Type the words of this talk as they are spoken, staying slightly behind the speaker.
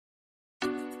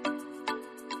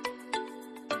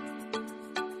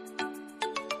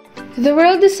The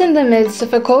world is in the midst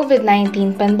of a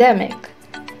COVID-19 pandemic.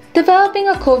 Developing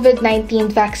a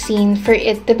COVID-19 vaccine for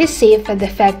it to be safe and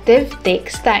effective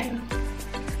takes time.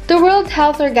 The World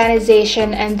Health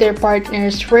Organization and their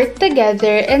partners work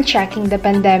together in tracking the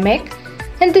pandemic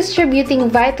and distributing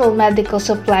vital medical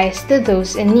supplies to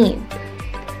those in need.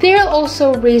 They are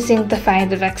also racing to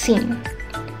find a vaccine.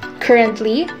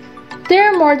 Currently,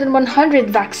 there are more than 100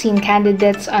 vaccine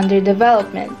candidates under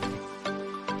development,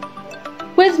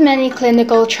 with many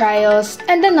clinical trials,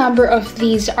 and a number of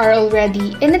these are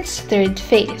already in its third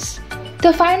phase,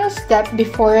 the final step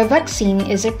before a vaccine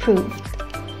is approved.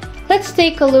 Let's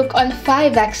take a look on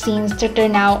 5 vaccines that are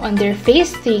now on their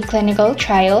phase 3 clinical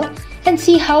trial and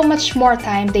see how much more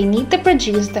time they need to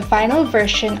produce the final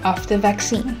version of the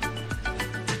vaccine.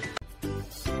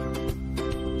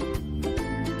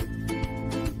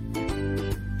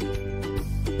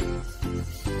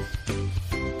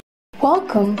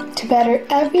 Welcome to Better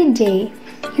Every Day,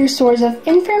 your source of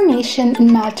information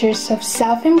in matters of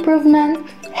self-improvement,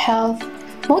 health,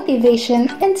 motivation,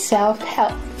 and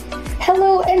self-help.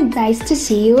 Hello and nice to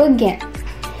see you again.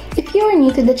 If you are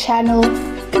new to the channel,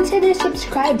 consider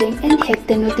subscribing and hit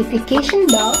the notification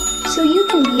bell so you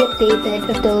can be updated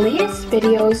of the latest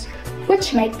videos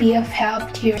which might be of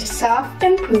help to your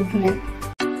self-improvement.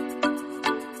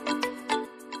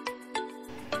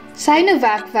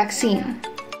 Synovac vaccine.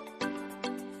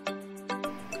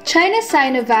 China's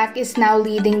Synovac is now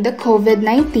leading the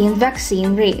COVID-19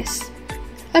 vaccine race.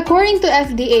 According to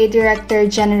FDA Director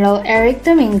General Eric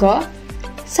Domingo,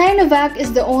 Synovac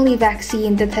is the only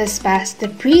vaccine that has passed the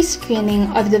pre-screening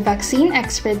of the vaccine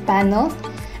expert panel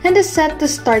and is set to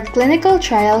start clinical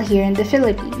trial here in the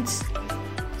Philippines.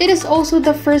 It is also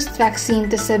the first vaccine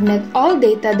to submit all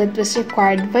data that was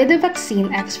required by the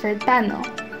vaccine expert panel.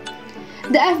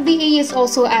 The FDA is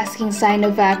also asking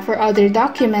Synovac for other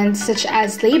documents such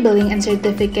as labeling and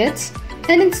certificates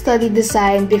and in study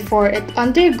design before it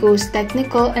undergoes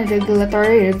technical and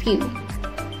regulatory review.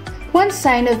 Once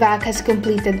Synovac has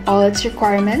completed all its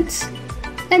requirements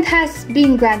and has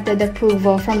been granted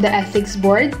approval from the ethics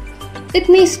board, it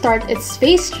may start its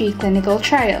phase 3 clinical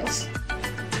trials.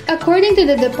 According to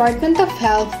the Department of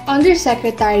Health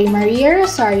Undersecretary Maria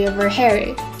Rosario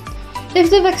Vergere, if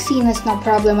the vaccine has no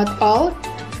problem at all,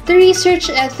 the Research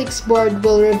Ethics Board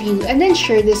will review and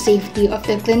ensure the safety of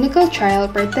the clinical trial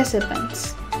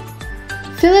participants.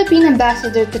 Philippine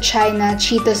Ambassador to China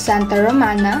Chito Santa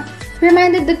Romana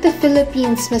reminded that the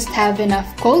Philippines must have enough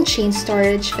cold chain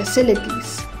storage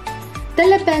facilities. De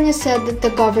La Peña said that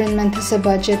the government has a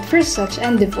budget for such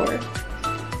endeavor.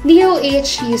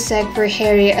 DOH USEC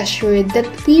Vergere assured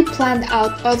that we planned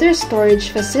out other storage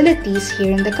facilities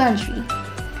here in the country.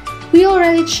 We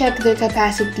already checked their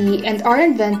capacity and our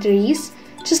inventories,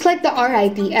 just like the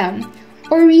RITM,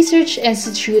 or Research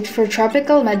Institute for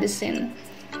Tropical Medicine,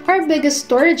 our biggest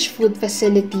storage food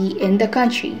facility in the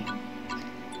country.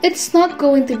 It's not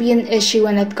going to be an issue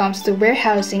when it comes to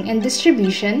warehousing and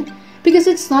distribution because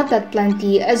it's not that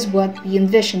plenty as what we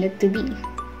envision it to be.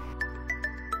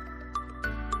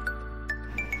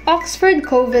 Oxford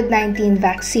COVID-19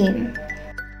 vaccine.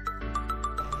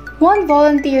 One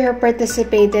volunteer who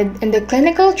participated in the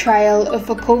clinical trial of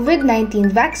a COVID-19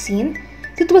 vaccine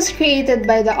that was created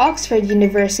by the Oxford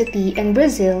University in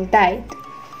Brazil died.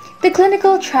 The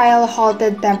clinical trial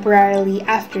halted temporarily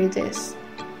after this.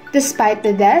 Despite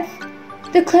the death,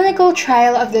 the clinical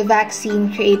trial of the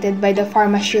vaccine created by the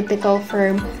pharmaceutical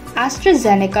firm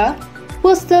AstraZeneca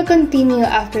will still continue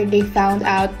after they found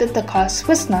out that the cause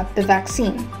was not the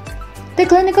vaccine. The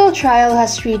clinical trial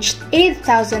has reached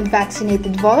 8,000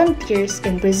 vaccinated volunteers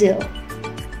in Brazil.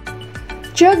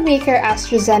 Drug maker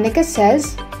AstraZeneca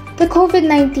says the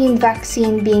COVID-19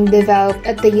 vaccine being developed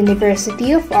at the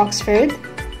University of Oxford,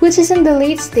 which is in the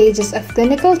late stages of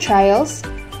clinical trials,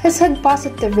 has had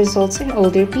positive results in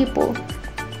older people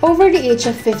over the age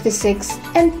of 56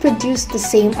 and produced the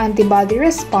same antibody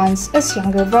response as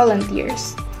younger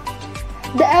volunteers.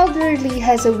 The elderly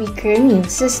has a weaker immune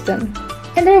system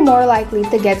and are more likely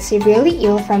to get severely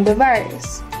ill from the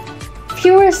virus.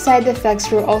 Fewer side effects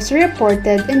were also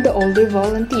reported in the older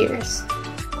volunteers.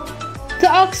 The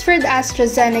Oxford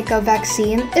AstraZeneca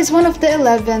vaccine is one of the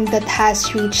 11 that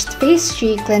has reached phase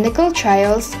 3 clinical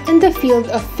trials in the field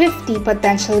of 50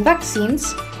 potential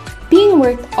vaccines being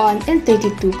worked on in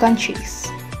 32 countries.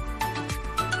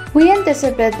 We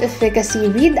anticipate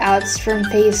efficacy readouts from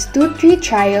phase 2-3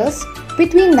 trials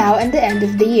between now and the end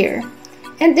of the year.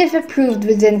 And if approved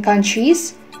within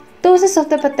countries, doses of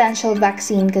the potential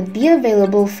vaccine could be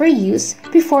available for use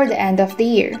before the end of the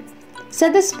year,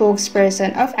 said the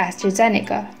spokesperson of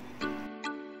AstraZeneca.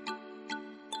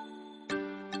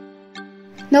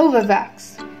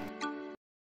 Novovax.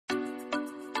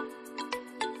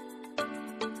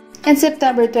 In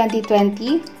September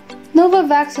 2020,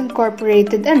 Novovax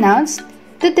Incorporated announced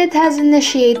that it has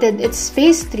initiated its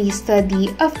Phase 3 study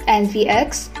of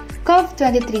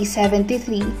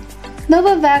NVX-CoV2373,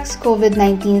 Novavax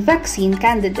COVID-19 vaccine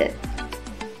candidate.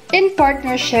 In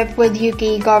partnership with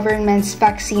UK government's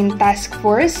Vaccine Task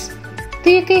Force,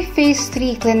 the UK Phase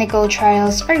 3 clinical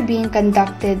trials are being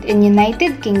conducted in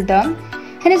United Kingdom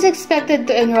and is expected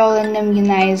to enroll and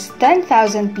immunize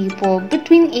 10,000 people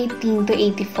between 18 to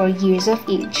 84 years of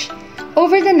age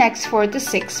over the next 4 to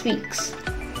 6 weeks.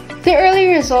 The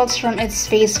early results from its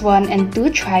Phase 1 and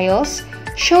 2 trials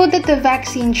showed that the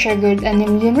vaccine triggered an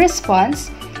immune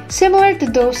response similar to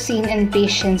those seen in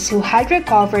patients who had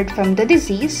recovered from the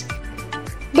disease,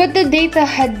 but the data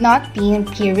had not been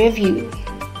peer-reviewed.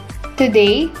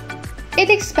 Today,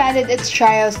 it expanded its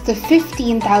trials to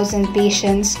 15,000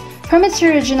 patients from its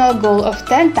original goal of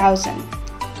 10,000,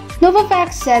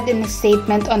 Novovax said in a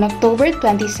statement on October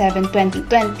 27,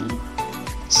 2020.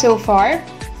 So far,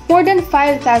 more than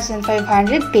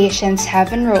 5,500 patients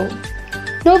have enrolled.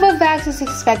 Novavax is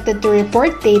expected to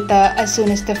report data as soon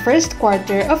as the first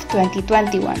quarter of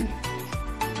 2021.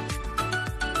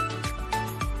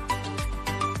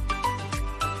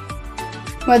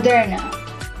 Moderna.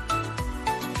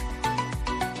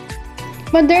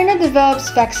 Moderna develops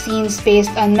vaccines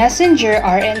based on messenger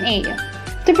RNA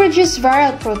to produce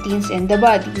viral proteins in the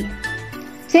body.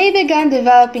 They began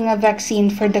developing a vaccine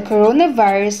for the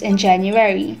coronavirus in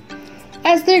January,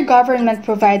 as their government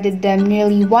provided them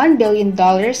nearly $1 billion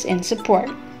in support.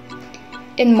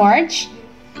 In March,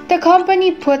 the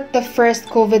company put the first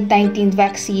COVID-19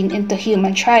 vaccine into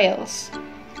human trials.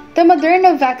 The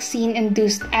Moderna vaccine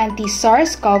induced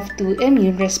anti-SARS-CoV-2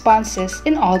 immune responses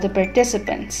in all the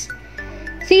participants.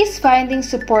 These findings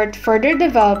support further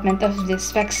development of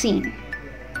this vaccine.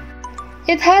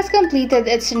 It has completed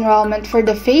its enrollment for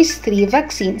the Phase 3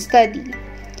 vaccine study.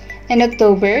 In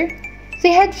October,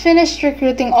 they had finished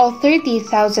recruiting all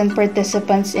 30,000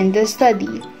 participants in the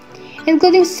study,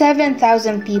 including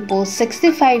 7,000 people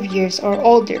 65 years or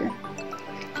older.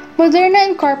 Moderna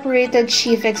Incorporated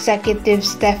Chief Executive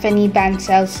Stephanie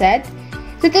Bancel said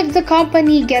that if the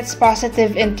company gets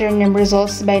positive interim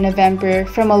results by November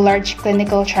from a large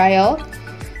clinical trial,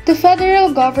 the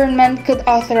federal government could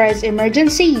authorize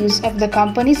emergency use of the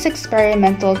company's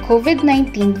experimental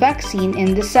COVID-19 vaccine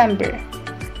in December.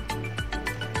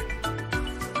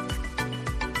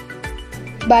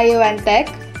 BioNTech,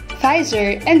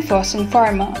 Pfizer, and Fosun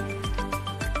Pharma.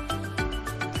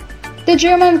 The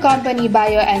German company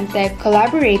BioNTech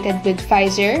collaborated with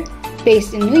Pfizer,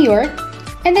 based in New York,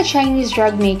 and the Chinese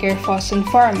drug maker Fosun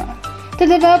Pharma to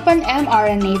develop an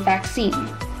mRNA vaccine.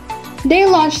 They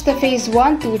launched the Phase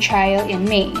 1-2 trial in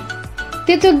May.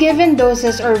 The two given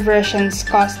doses or versions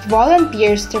caused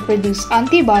volunteers to produce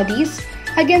antibodies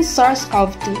against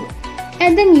SARS-CoV-2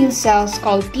 and immune cells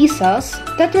called T cells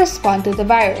that respond to the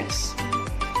virus.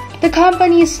 The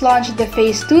companies launched the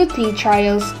Phase 2-3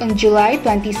 trials on July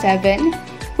 27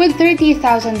 with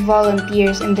 30,000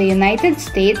 volunteers in the United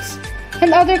States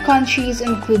and other countries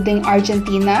including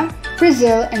Argentina,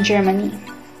 Brazil, and Germany.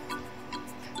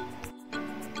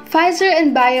 Pfizer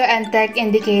and BioNTech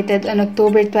indicated on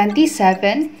October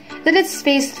 27 that its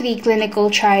Phase 3 clinical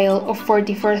trial of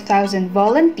 44,000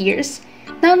 volunteers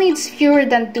now needs fewer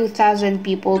than 2,000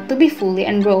 people to be fully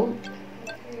enrolled.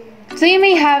 They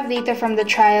may have data from the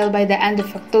trial by the end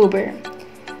of October,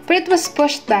 but it was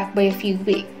pushed back by a few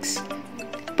weeks.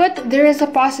 But there is a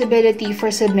possibility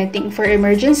for submitting for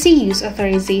emergency use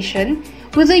authorization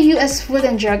with the U.S. Food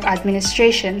and Drug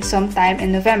Administration sometime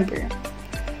in November.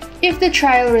 If the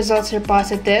trial results are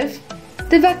positive,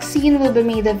 the vaccine will be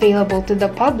made available to the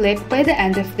public by the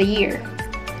end of the year.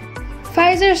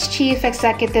 Pfizer's Chief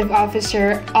Executive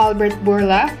Officer Albert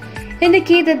Bourla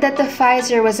indicated that the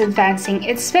Pfizer was advancing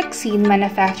its vaccine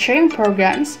manufacturing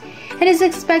programs and is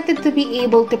expected to be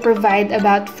able to provide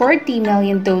about 40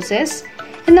 million doses,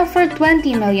 enough for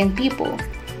 20 million people,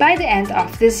 by the end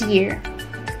of this year.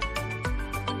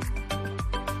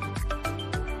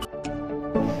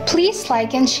 Please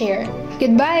like and share.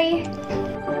 Goodbye!